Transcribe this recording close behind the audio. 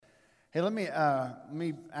Hey, let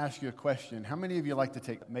me ask you a question. How many of you like to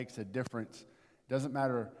take makes a difference? Doesn't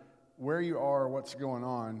matter where you are or what's going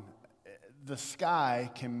on. The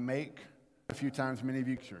sky can make a few times. Many of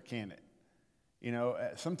you sure can it. You know,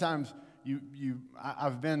 sometimes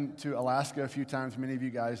I've been to Alaska a few times. Many of you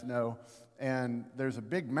guys know, and there's a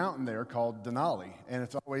big mountain there called Denali, and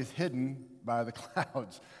it's always hidden by the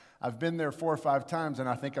clouds. I've been there 4 or 5 times, and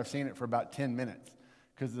I think I've seen it for about 10 minutes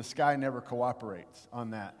because the sky never cooperates on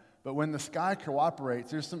that. But when the sky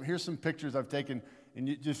cooperates, here's some pictures I've taken, and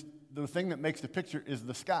the thing that makes the picture is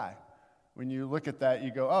the sky. When you look at that,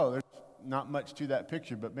 you go, oh, there's not much to that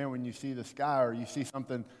picture. But man, when you see the sky or you see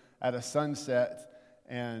something at a sunset,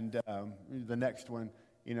 and the next one,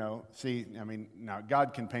 now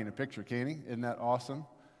God can paint a picture, can he? Isn't that awesome?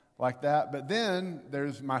 Like that. But then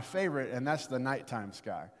there's my favorite, and that's the nighttime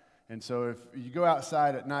sky. And so if you go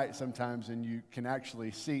outside at night sometimes and you can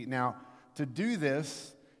actually see. Now, to do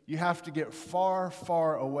this, you have to get far,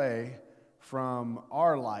 far away from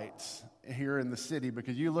our lights here in the city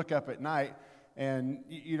because you look up at night and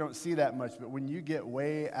you don't see that much. But when you get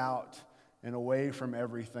way out and away from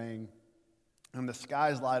everything and the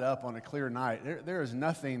skies light up on a clear night, there is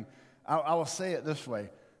nothing, I will say it this way,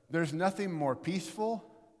 there's nothing more peaceful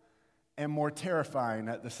and more terrifying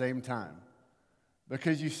at the same time.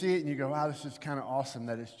 Because you see it and you go, wow, this is kind of awesome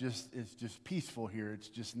that it's just peaceful here. It's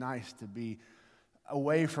just nice to be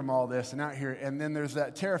away from all this and out here. And then there's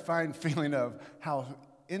that terrifying feeling of how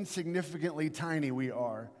insignificantly tiny we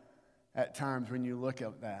are at times when you look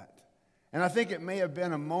at that. And I think it may have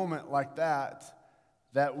been a moment like that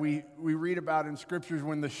we read about in scriptures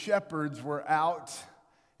when the shepherds were out.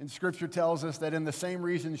 And scripture tells us that in the same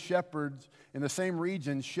region, shepherds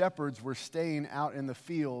were staying out in the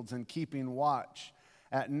fields and keeping watch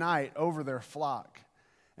at night over their flock.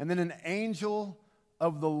 And then an angel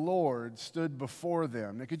of the Lord stood before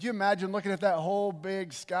them. Now, could you imagine looking at that whole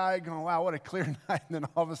big sky going, wow, what a clear night, and then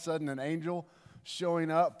all of a sudden an angel showing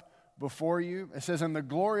up before you? It says, and the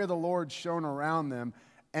glory of the Lord shone around them,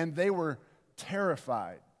 and they were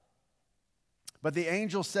terrified. But the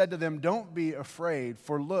angel said to them, don't be afraid,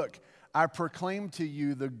 for look, I proclaim to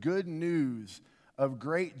you the good news of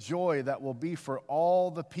great joy that will be for all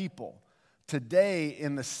the people. Today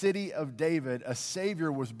in the city of David, a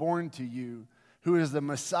Savior was born to you, who is the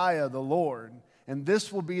Messiah, the Lord. And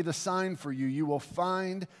this will be the sign for you. You will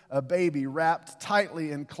find a baby wrapped tightly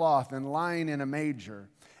in cloth and lying in a manger.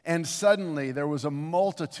 And suddenly there was a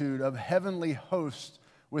multitude of heavenly hosts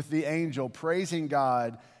with the angel praising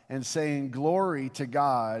God and saying, glory to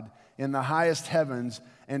God in the highest heavens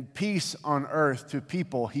and peace on earth to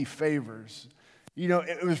people he favors. You know,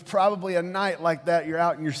 it was probably a night like that. You're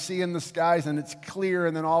out and you're seeing the skies and it's clear,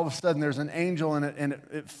 and then all of a sudden there's an angel and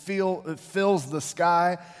it fills the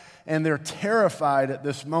sky, and they're terrified at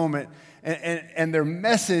this moment. And their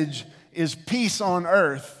message is peace on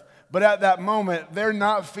earth. But at that moment, they're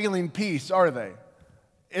not feeling peace, are they?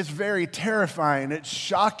 It's very terrifying. It's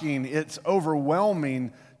shocking. It's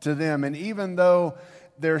overwhelming to them. And even though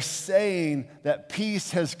they're saying that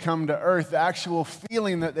peace has come to earth, the actual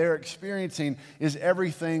feeling that they're experiencing is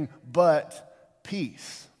everything but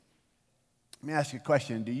peace. Let me ask you a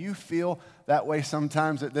question. Do you feel that way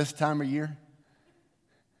sometimes at this time of year?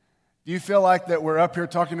 Do you feel like that we're up here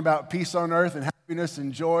talking about peace on earth and happiness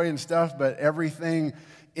and joy and stuff, but everything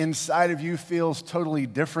inside of you feels totally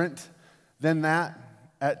different than that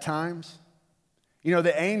at times? You know,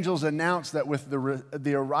 the angels announced that with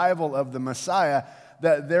the arrival of the Messiah,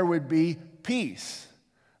 that there would be peace.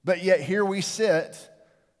 But yet here we sit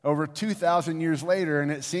over 2,000 years later,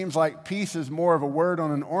 and it seems like peace is more of a word on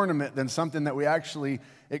an ornament than something that we actually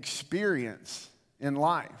experience in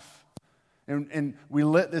life. And we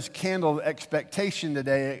lit this candle of expectation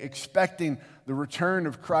today, expecting the return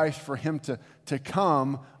of Christ for him to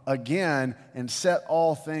come again and set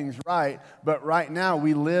all things right. But right now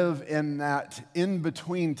we live in that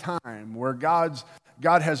in-between time where God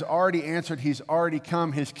has already answered. He's already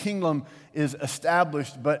come. His kingdom is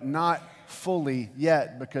established, but not fully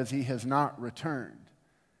yet because he has not returned.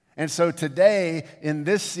 And so today, in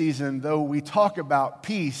this season, though we talk about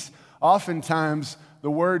peace, oftentimes the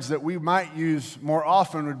words that we might use more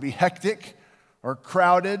often would be hectic or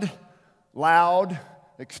crowded, loud,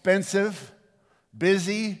 expensive,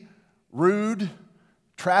 busy, rude,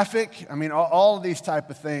 traffic. I mean, all of these type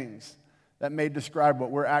of things that may describe what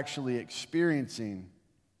we're actually experiencing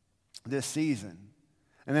this season.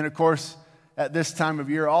 And then, of course, at this time of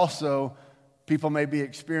year also, people may be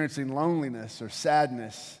experiencing loneliness or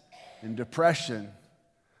sadness and depression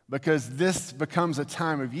because this becomes a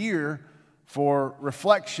time of year for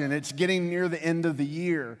reflection. It's getting near the end of the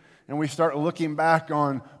year. and we start looking back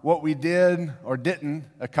on what we did or didn't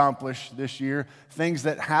accomplish this year, things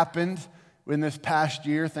that happened in this past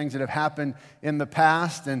year, things that have happened in the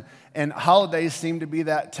past. And holidays seem to be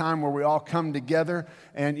that time where we all come together.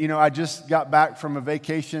 And, I just got back from a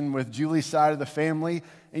vacation with Julie's side of the family.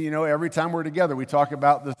 And, every time we're together, we talk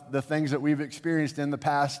about the things that we've experienced in the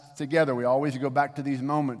past together. We always go back to these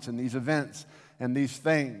moments and these events and these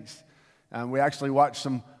things. And we actually watched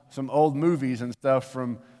some old movies and stuff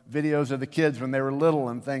from videos of the kids when they were little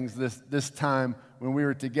and things this time when we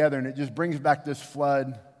were together. And it just brings back this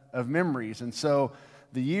flood of memories. And so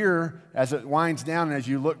the year, as it winds down and as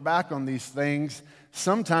you look back on these things,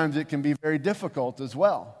 sometimes it can be very difficult as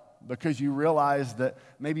well, because you realize that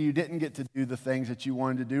maybe you didn't get to do the things that you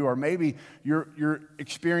wanted to do, or maybe you're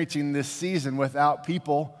experiencing this season without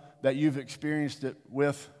people that you've experienced it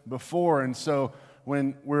with before. And so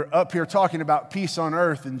when we're up here talking about peace on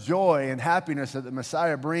earth and joy and happiness that the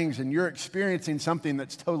Messiah brings, and you're experiencing something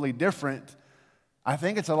that's totally different, I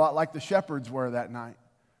think it's a lot like the shepherds were that night,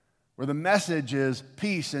 where the message is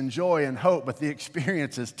peace and joy and hope, but the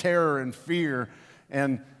experience is terror and fear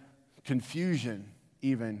and confusion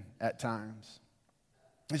even at times.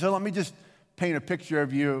 And so let me just paint a picture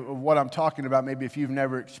of you of what I'm talking about, maybe if you've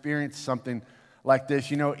never experienced something like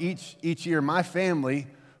this. Each year my family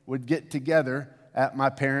would get together at my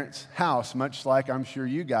parents' house, much like I'm sure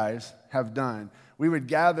you guys have done. We would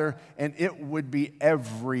gather, and it would be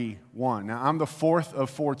everyone. Now, I'm the fourth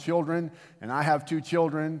of 4 children, and I have 2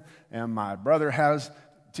 children, and my brother has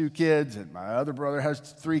 2 kids, and my other brother has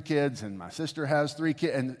 3 kids, and my sister has 3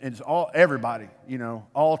 kids, and it's all everybody,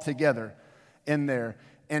 all together in there.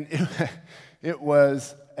 And it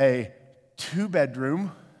was a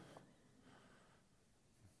 2-bedroom,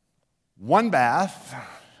 1-bath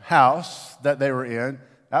house that they were in.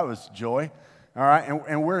 That was joy. All right,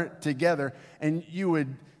 and we're together, and you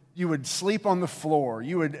would sleep on the floor.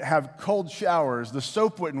 You would have cold showers. The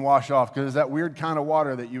soap wouldn't wash off because it's that weird kind of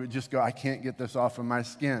water that you would just go, I can't get this off of my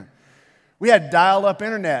skin. We had dial-up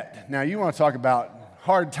internet. Now, you want to talk about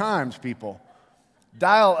hard times, people.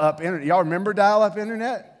 Dial-up internet. Y'all remember dial-up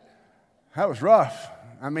internet? That was rough.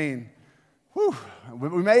 I mean,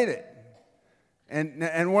 we made it.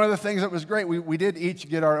 And one of the things that was great, we did each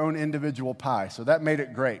get our own individual pie, so that made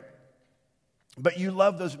it great. But you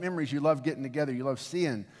love those memories. You love getting together. You love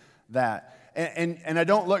seeing that. And I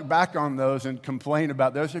don't look back on those and complain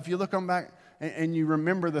about those. If you look on back and you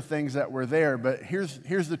remember the things that were there. But here's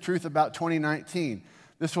the truth about 2019.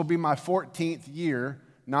 This will be my 14th year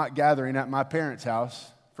not gathering at my parents'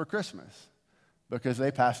 house for Christmas because they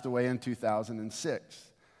passed away in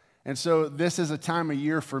 2006. And so this is a time of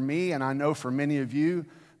year for me, and I know for many of you,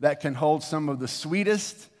 that can hold some of the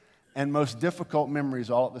sweetest and most difficult memories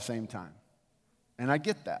all at the same time. And I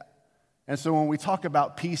get that. And so when we talk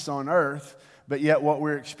about peace on earth, but yet what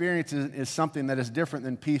we're experiencing is something that is different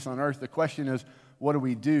than peace on earth, the question is, what do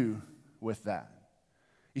we do with that?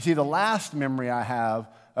 You see, the last memory I have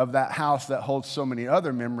of that house that holds so many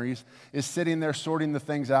other memories is sitting there sorting the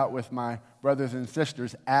things out with my brothers and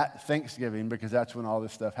sisters at Thanksgiving, because that's when all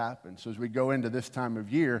this stuff happens. So as we go into this time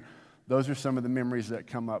of year, those are some of the memories that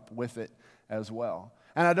come up with it as well.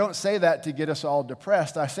 And I don't say that to get us all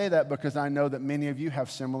depressed. I say that because I know that many of you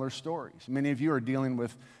have similar stories. Many of you are dealing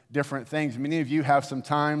with different things. Many of you have some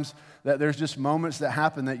times that there's just moments that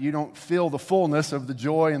happen that you don't feel the fullness of the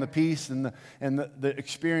joy and the peace and the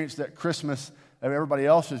experience that Christmas of everybody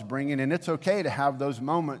else is bringing. And it's okay to have those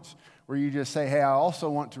moments where you just say, hey, I also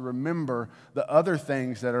want to remember the other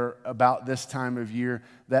things that are about this time of year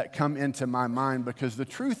that come into my mind. Because the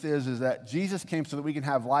truth is that Jesus came so that we can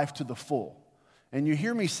have life to the full. And you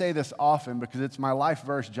hear me say this often because it's my life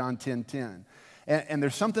verse, John 10:10. And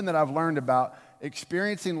there's something that I've learned about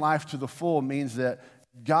experiencing life to the full means that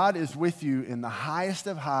God is with you in the highest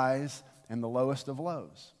of highs and the lowest of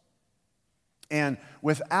lows. And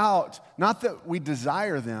without, not that we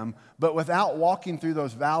desire them, but without walking through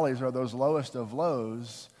those valleys or those lowest of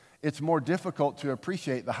lows, it's more difficult to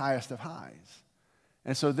appreciate the highest of highs.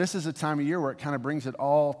 And so this is a time of year where it kind of brings it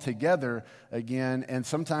all together again, and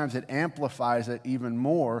sometimes it amplifies it even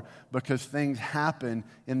more because things happen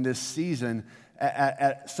in this season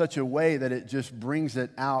at such a way that it just brings it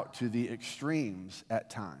out to the extremes at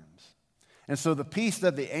times. And so the peace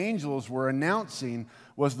that the angels were announcing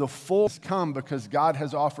was the full come because God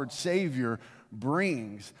has offered Savior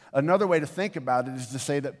brings. Another way to think about it is to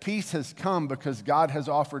say that peace has come because God has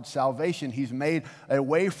offered salvation. He's made a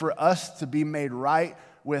way for us to be made right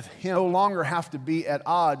with Him. No longer have to be at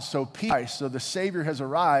odds. So peace, so the Savior has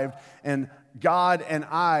arrived, and God and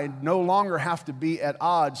I no longer have to be at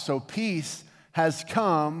odds. So peace has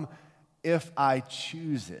come if I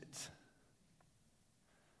choose it.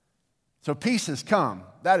 So peace has come.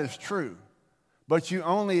 That is true. But you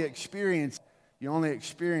only experience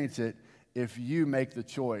it if you make the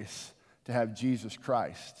choice to have Jesus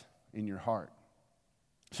Christ in your heart.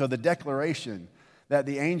 So the declaration that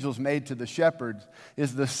the angels made to the shepherds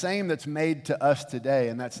is the same that's made to us today,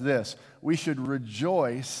 and that's this: we should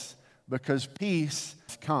rejoice because peace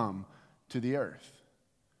has come to the earth.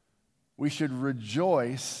 We should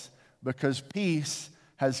rejoice because peace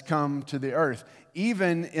has come to the earth.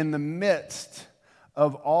 Even in the midst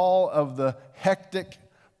of all of the hectic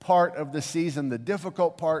part of the season, the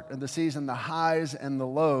difficult part of the season, the highs and the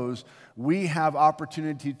lows, we have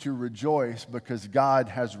opportunity to rejoice because God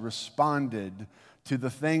has responded to the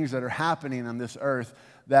things that are happening on this earth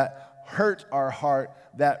that hurt our heart,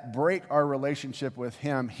 that break our relationship with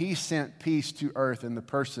Him. He sent peace to earth in the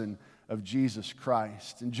person of Jesus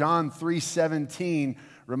Christ. And John 3:17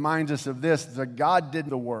 reminds us of this, that God did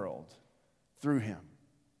the world through Him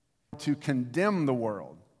to condemn the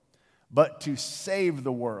world, but to save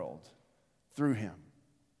the world through Him.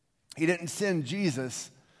 He didn't send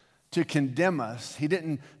Jesus to condemn us. He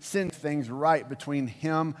didn't send things right between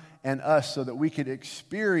Him and us so that we could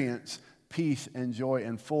experience peace and joy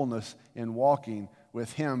and fullness in walking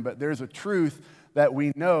with Him. But there's a truth that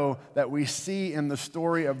we know, that we see in the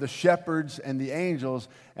story of the shepherds and the angels,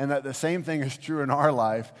 and that the same thing is true in our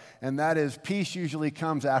life, and that is peace usually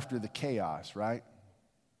comes after the chaos, right?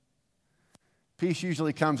 Peace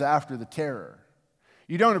usually comes after the terror.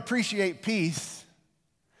 You don't appreciate peace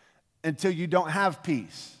until you don't have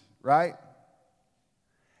peace, right?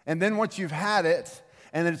 And then once you've had it,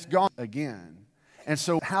 and then it's gone again. And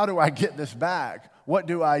so how do I get this back? What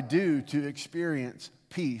do I do to experience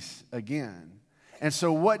peace again? And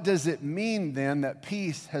so what does it mean then that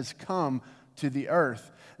peace has come to the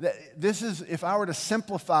earth? This is, if I were to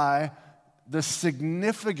simplify the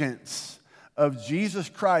significance of Jesus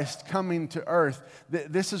Christ coming to earth,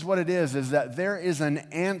 this is what it is that there is an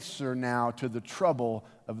answer now to the trouble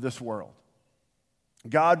of this world.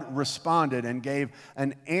 God responded and gave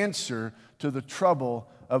an answer to the trouble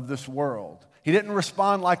of this world. He didn't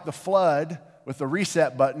respond like the flood with the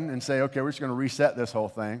reset button and say, okay, we're just going to reset this whole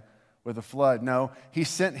thing with a flood. No, He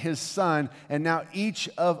sent His Son, and now each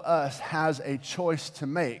of us has a choice to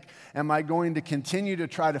make. Am I going to continue to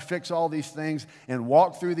try to fix all these things and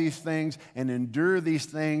walk through these things and endure these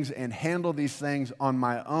things and handle these things on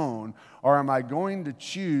my own? Or am I going to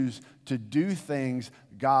choose to do things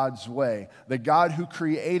God's way? The God who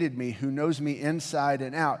created me, who knows me inside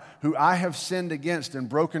and out, who I have sinned against and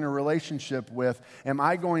broken a relationship with, am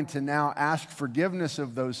I going to now ask forgiveness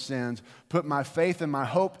of those sins, put my faith and my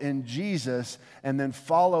hope in Jesus, and then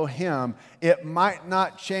follow Him? It might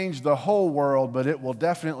not change the whole world, but it will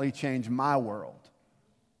definitely change my world.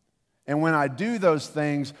 And when I do those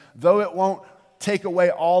things, though it won't take away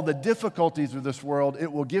all the difficulties of this world,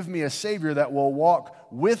 it will give me a Savior that will walk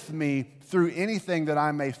with me through anything that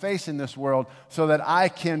I may face in this world, so that I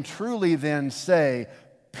can truly then say,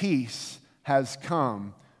 peace has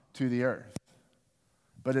come to the earth.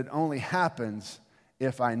 But it only happens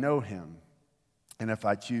if I know Him and if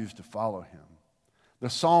I choose to follow Him. The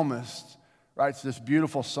psalmist writes this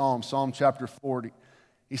beautiful psalm, Psalm chapter 40.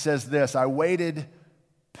 He says this: I waited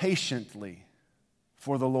patiently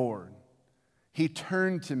for the Lord. He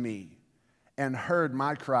turned to me and heard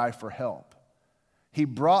my cry for help. He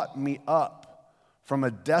brought me up from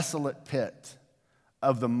a desolate pit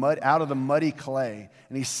of the mud, out of the muddy clay,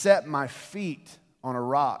 and He set my feet on a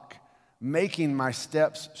rock, making my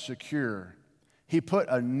steps secure. He put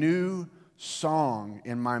a new song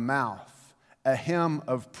in my mouth, a hymn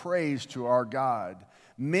of praise to our God.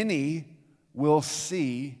 Many will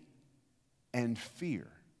see and fear,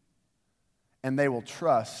 and they will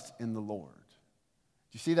trust in the Lord.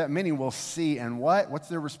 You see that? Many will see and what? What's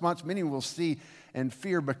their response? Many will see and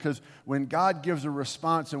fear, because when God gives a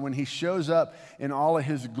response and when He shows up in all of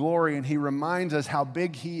His glory and He reminds us how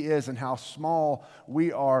big He is and how small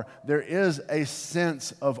we are, there is a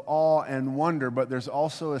sense of awe and wonder, but there's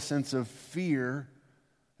also a sense of fear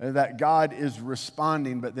that God is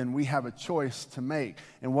responding, but then we have a choice to make.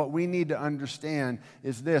 And what we need to understand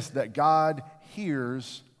is this, that God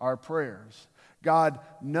hears our prayers. God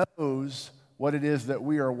knows what it is that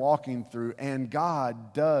we are walking through, and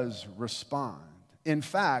God does respond. In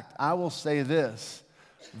fact, I will say this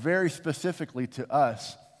very specifically to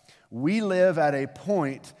us. We live at a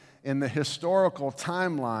point in the historical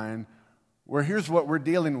timeline where here's what we're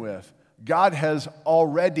dealing with. God has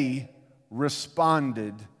already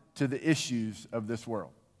responded to the issues of this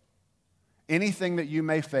world. anything that you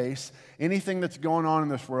may face, anything that's going on in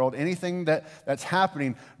this world, anything that's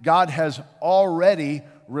happening, God has already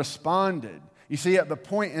responded. You see, at the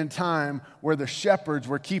point in time where the shepherds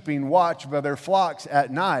were keeping watch by their flocks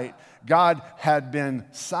at night, God had been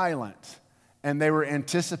silent. And they were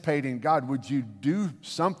anticipating, God, would you do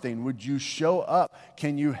something? Would you show up?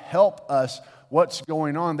 Can you help us? What's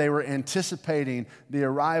going on? They were anticipating the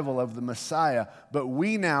arrival of the Messiah. But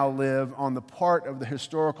we now live on the part of the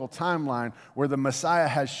historical timeline where the Messiah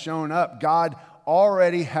has shown up. God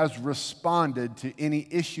already has responded to any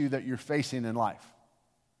issue that you're facing in life.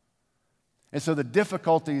 And so the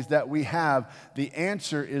difficulties that we have, the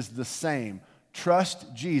answer is the same.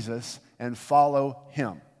 Trust Jesus and follow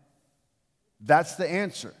him. That's the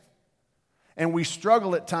answer. And we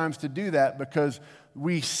struggle at times to do that because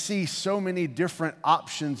we see so many different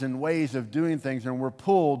options and ways of doing things, and we're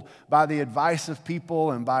pulled by the advice of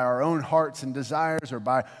people and by our own hearts and desires or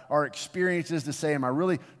by our experiences to say, am I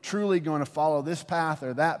really truly going to follow this path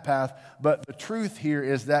or that path? But the truth here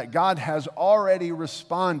is that God has already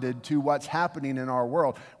responded to what's happening in our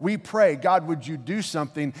world. We pray, God, would you do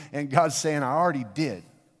something? And God's saying, I already did.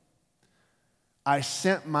 I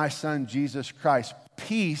sent my son, Jesus Christ.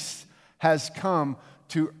 Peace has come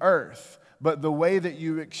to earth. But the way that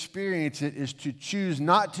you experience it is to choose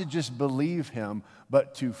not to just believe him,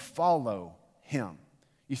 but to follow him.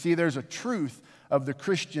 You see, there's a truth of the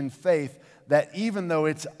Christian faith that even though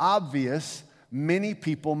it's obvious, many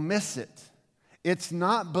people miss it. It's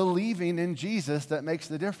not believing in Jesus that makes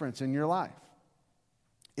the difference in your life.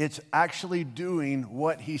 It's actually doing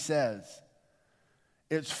what he says.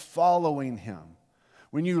 It's following him.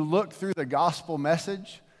 When you look through the gospel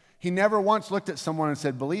message, he never once looked at someone and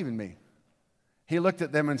said, believe in me. He looked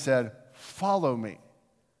at them and said, follow me.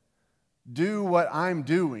 Do what I'm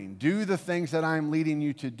doing. Do the things that I'm leading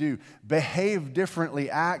you to do. Behave differently,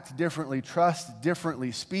 act differently, trust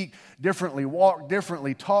differently, speak differently, walk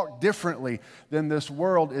differently, talk differently than this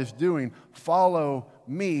world is doing. Follow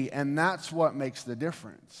me, and that's what makes the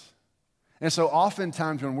difference. And so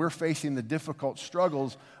oftentimes when we're facing the difficult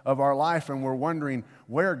struggles of our life and we're wondering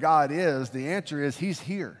where God is, the answer is he's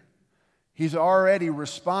here. He's already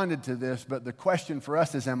responded to this, but the question for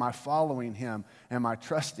us is, am I following him? Am I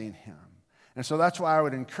trusting him? And so that's why I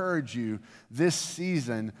would encourage you this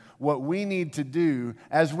season, what we need to do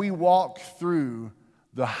as we walk through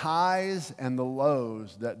the highs and the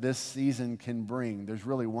lows that this season can bring, there's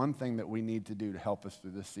really one thing that we need to do to help us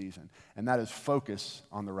through this season, and that is focus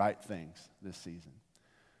on the right things this season.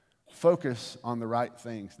 Focus on the right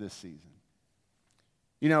things this season.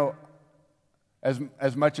 You know,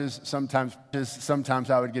 as much as sometimes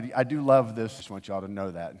I would get, I do love this. I just want y'all to know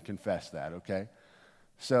that and confess that, okay?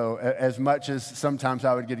 So as much as sometimes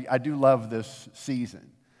I would get, I do love this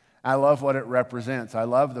season. I love what it represents. I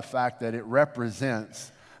love the fact that it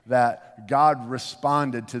represents that God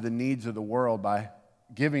responded to the needs of the world by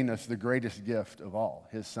giving us the greatest gift of all,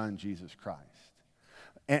 his son, Jesus Christ.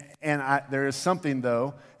 And there is something,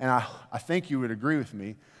 though, and I think you would agree with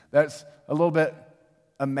me, that's a little bit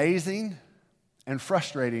amazing and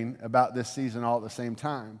frustrating about this season all at the same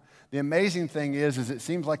time. The amazing thing is it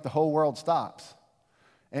seems like the whole world stops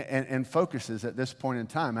and focuses at this point in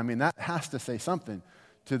time. I mean, that has to say something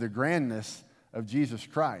to the grandness of Jesus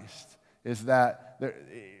Christ, is that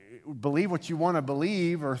believe what you want to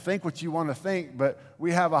believe or think what you want to think, but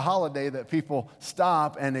we have a holiday that people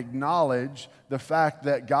stop and acknowledge the fact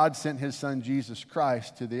that God sent his son Jesus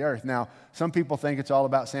Christ to the earth. Now, some people think it's all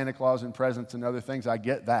about Santa Claus and presents and other things. I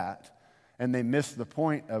get that, and they miss the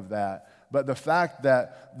point of that. But the fact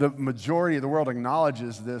that the majority of the world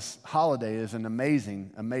acknowledges this holiday is an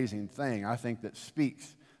amazing, amazing thing. I think that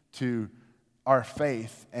speaks to our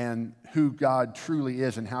faith and who God truly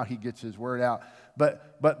is and how he gets his word out.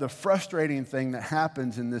 But the frustrating thing that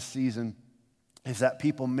happens in this season is that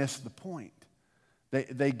people miss the point.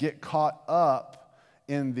 They get caught up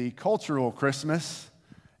in the cultural Christmas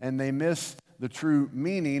and they miss the true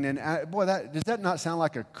meaning. And boy, does that not sound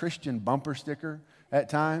like a Christian bumper sticker at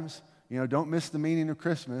times? You know, don't miss the meaning of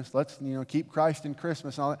Christmas. Let's, keep Christ in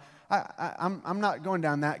Christmas and all that. I'm not going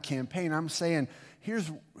down that campaign. I'm saying,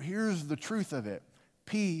 here's the truth of it.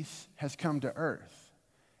 Peace has come to earth.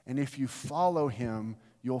 And if you follow him,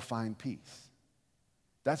 you'll find peace.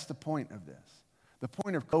 That's the point of this. The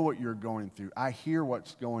point of what you're going through. I hear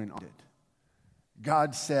what's going on.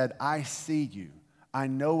 God said, I see you. I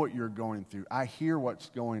know what you're going through. I hear what's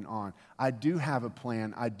going on. I do have a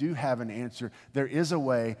plan. I do have an answer. There is a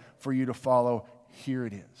way for you to follow. Here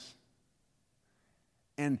it is.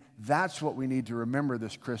 And that's what we need to remember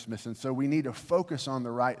this Christmas. And so we need to focus on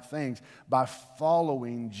the right things by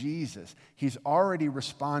following Jesus. He's already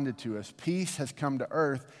responded to us. Peace has come to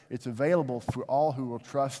earth. It's available for all who will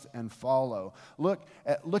trust and follow. Look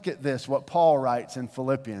at this, what Paul writes in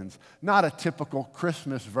Philippians. Not a typical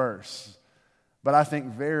Christmas verse, but I think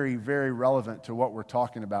very, very relevant to what we're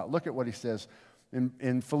talking about. Look at what he says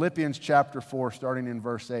in Philippians chapter 4, starting in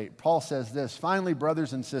verse 8. Paul says this, "Finally,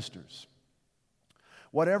 brothers and sisters,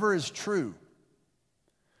 whatever is true,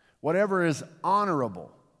 whatever is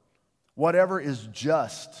honorable, whatever is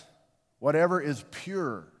just, whatever is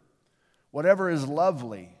pure, whatever is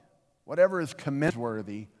lovely, whatever is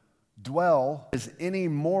commendworthy, dwell is any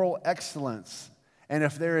moral excellence, and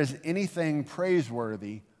if there is anything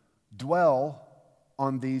praiseworthy, dwell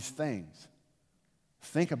on these things."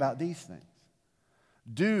 Think about these things.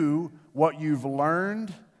 Do what you've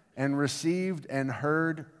learned and received and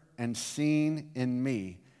heard and seen in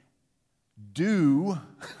me. Do,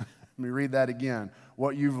 let me read that again,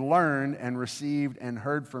 what you've learned and received and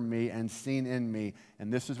heard from me and seen in me.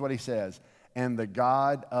 And this is what he says, and the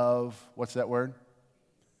God of, what's that word?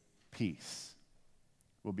 Peace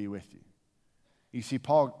will be with you. You see,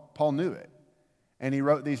 Paul knew it. And he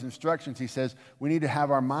wrote these instructions. He says, we need to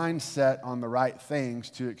have our mind set on the right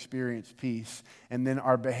things to experience peace. And then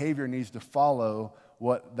our behavior needs to follow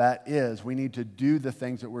what that is. We need to do the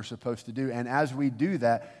things that we're supposed to do. And as we do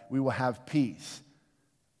that, we will have peace.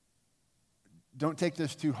 Don't take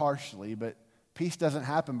this too harshly, but peace doesn't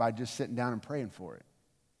happen by just sitting down and praying for it.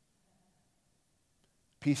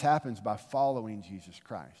 Peace happens by following Jesus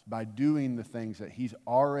Christ, by doing the things that he's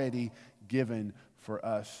already given for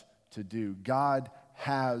us to do. God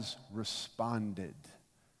has responded,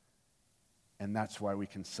 and that's why we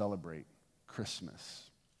can celebrate Christmas.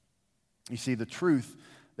 You see, the truth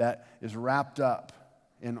that is wrapped up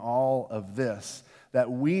in all of this, that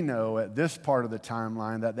we know at this part of the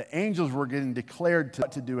timeline, that the angels were getting declared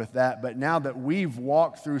to do with that, but now that we've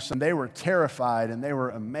walked through some, they were terrified and they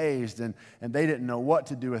were amazed and they didn't know what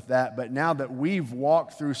to do with that. But now that we've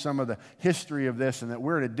walked through some of the history of this and that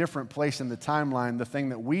we're at a different place in the timeline, the thing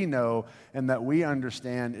that we know and that we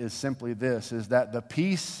understand is simply this, is that the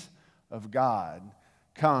peace of God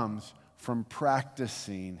comes from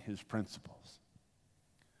practicing his principles.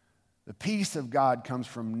 The peace of God comes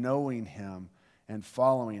from knowing him and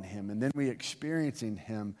following him, and then we experiencing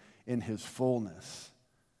him in his fullness.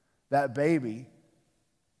 That baby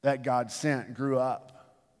that God sent grew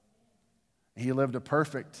up. He lived a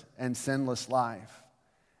perfect and sinless life,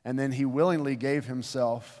 and then he willingly gave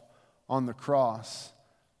himself on the cross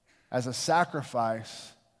as a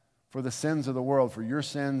sacrifice for the sins of the world, for your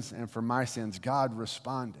sins and for my sins. God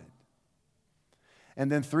responded.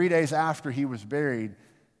 And then 3 days after he was buried,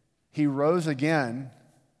 he rose again,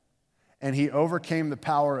 and he overcame the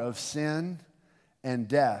power of sin and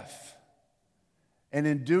death. And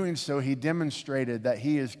in doing so, he demonstrated that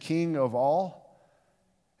he is king of all,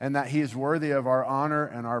 and that he is worthy of our honor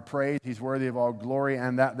and our praise. He's worthy of all glory,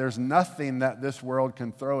 and that there's nothing that this world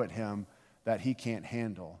can throw at him that he can't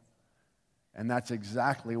handle. And that's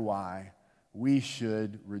exactly why we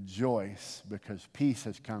should rejoice, because peace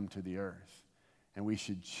has come to the earth, and we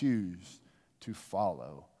should choose to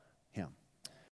follow him.